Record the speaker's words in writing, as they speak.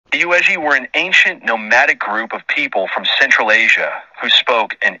The Yuezhi were an ancient nomadic group of people from Central Asia who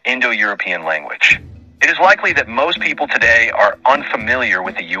spoke an Indo-European language. It is likely that most people today are unfamiliar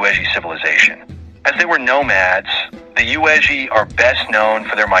with the Yuezhi civilization. As they were nomads, the Yuezhi are best known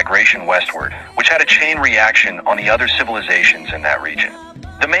for their migration westward, which had a chain reaction on the other civilizations in that region.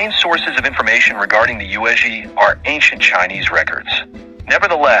 The main sources of information regarding the Yuezhi are ancient Chinese records.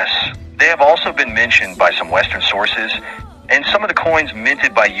 Nevertheless, they have also been mentioned by some Western sources, and some of the coins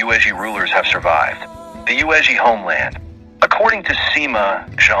minted by Yuezhi rulers have survived. The Yuezhi homeland. According to Sima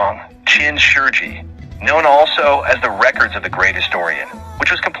Zhang Qin's Shiji, known also as the Records of the Great Historian,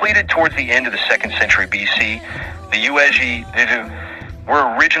 which was completed towards the end of the 2nd century BC, the Yuezhi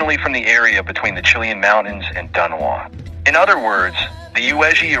were originally from the area between the Chilean mountains and Dunhuang. In other words, the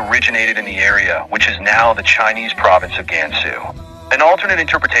Yuezhi originated in the area which is now the Chinese province of Gansu. An alternate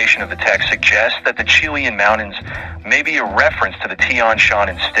interpretation of the text suggests that the Chilean mountains may be a reference to the Tian Shan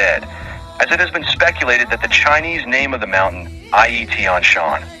instead, as it has been speculated that the Chinese name of the mountain, i.e. Tian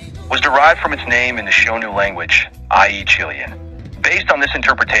Shan, was derived from its name in the Xiongnu language, i.e. Chilean. Based on this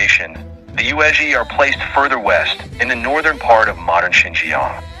interpretation, the Yuezhi are placed further west in the northern part of modern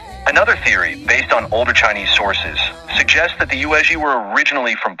Xinjiang. Another theory, based on older Chinese sources, suggests that the Yuezhi were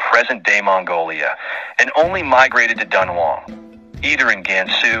originally from present-day Mongolia and only migrated to Dunhuang, either in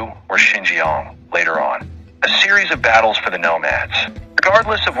Gansu or Xinjiang later on. A series of battles for the nomads.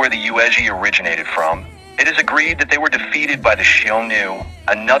 Regardless of where the Yuezhi originated from, it is agreed that they were defeated by the Xiongnu,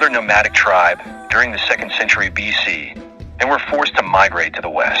 another nomadic tribe, during the 2nd century BC, and were forced to migrate to the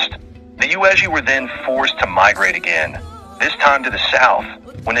west. The Yuezhi were then forced to migrate again, this time to the south,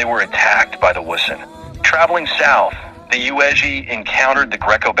 when they were attacked by the Wusun. Traveling south, the Yuezhi encountered the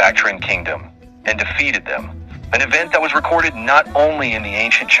Greco-Bactrian kingdom and defeated them, an event that was recorded not only in the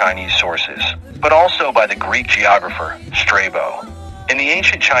ancient Chinese sources, but also by the Greek geographer Strabo. In the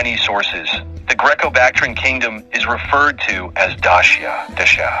ancient Chinese sources, the Greco-Bactrian kingdom is referred to as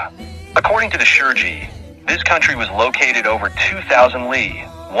Dasha. According to the Shiji, this country was located over 2,000 li,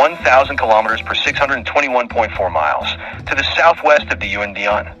 1,000 kilometers per 621.4 miles, to the southwest of the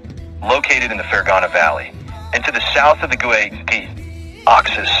Yuandian, located in the Fergana Valley, and to the south of the Guayaki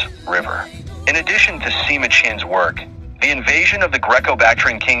Oxus River. In addition to Sima Qian's work, the invasion of the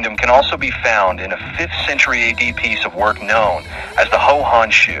Greco-Bactrian kingdom can also be found in a 5th century AD piece of work known as the Ho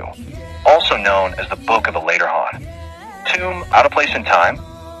Han Shu, also known as the Book of the Later Han. Tomb, out of place in time,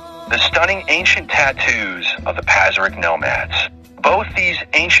 the stunning ancient tattoos of the Pazyryk nomads. Both these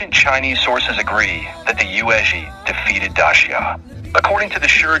ancient Chinese sources agree that the Yuezhi defeated Dasha. According to the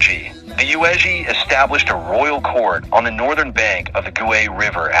Shiji, the Yuezhi established a royal court on the northern bank of the Guay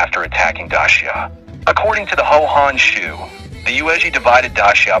River after attacking Dasha. According to the Ho Han Shu, the Yuezhi divided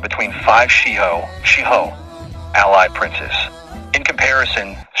Dasha between 5 Shiho, allied princes. In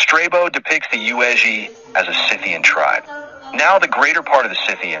comparison, Strabo depicts the Yuezhi as a Scythian tribe. Now the greater part of the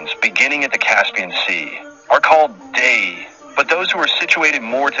Scythians, beginning at the Caspian Sea, are called Dei, but those who are situated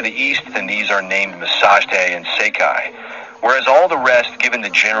more to the east than these are named Masajde and Sekai, whereas all the rest given the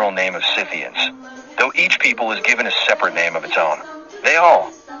general name of Scythians, though each people is given a separate name of its own. They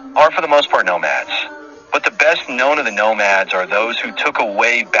all are for the most part nomads, but the best known of the nomads are those who took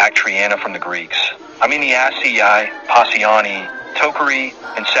away Bactriana from the Greeks. I mean the Asii, Passiani, Tokari,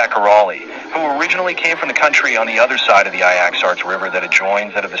 and Sakarali, who originally came from the country on the other side of the Iaxartes River that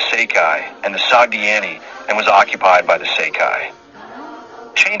adjoins that of the Sekai and the Sogdiani and was occupied by the Sekai.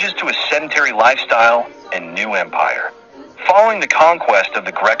 Changes to a sedentary lifestyle and new empire. Following the conquest of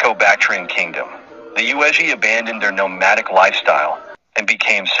the Greco-Bactrian kingdom, the Yuezhi abandoned their nomadic lifestyle and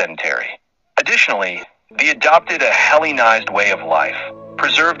became sedentary. Additionally, they adopted a Hellenized way of life,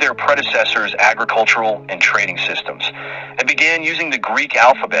 preserved their predecessors' agricultural and trading systems, and began using the Greek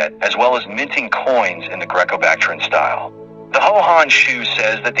alphabet as well as minting coins in the Greco-Bactrian style. The Ho Han Shu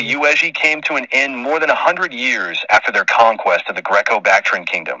says that the Yuezhi came to an end more than 100 years after their conquest of the Greco-Bactrian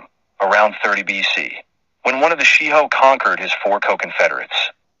kingdom, around 30 BC, when one of the Shiho conquered his 4 co-confederates.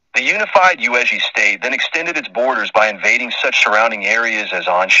 The unified Yuezhi state then extended its borders by invading such surrounding areas as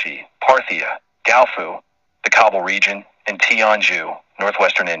Anshi, Parthia, Gaofu, the Kabul region, and Tianjin,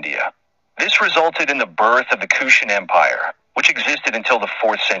 northwestern India. This resulted in the birth of the Kushan Empire, which existed until the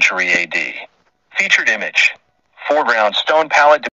 4th century AD. Featured image: foreground stone palette